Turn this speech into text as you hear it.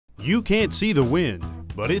You can't see the wind,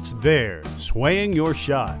 but it's there, swaying your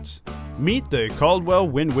shots. Meet the Caldwell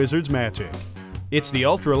Wind Wizard's magic. It's the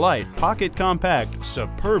ultralight, pocket-compact,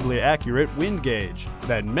 superbly accurate wind gauge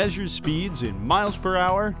that measures speeds in miles per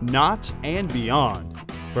hour, knots, and beyond.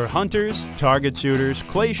 For hunters, target shooters,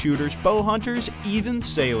 clay shooters, bow hunters, even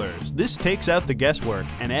sailors, this takes out the guesswork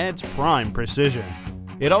and adds prime precision.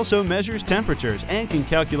 It also measures temperatures and can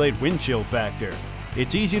calculate wind chill factor.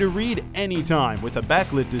 It's easy to read anytime with a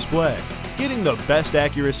backlit display. Getting the best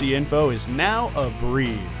accuracy info is now a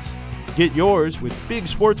breeze. Get yours with big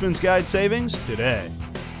Sportsman's Guide savings today.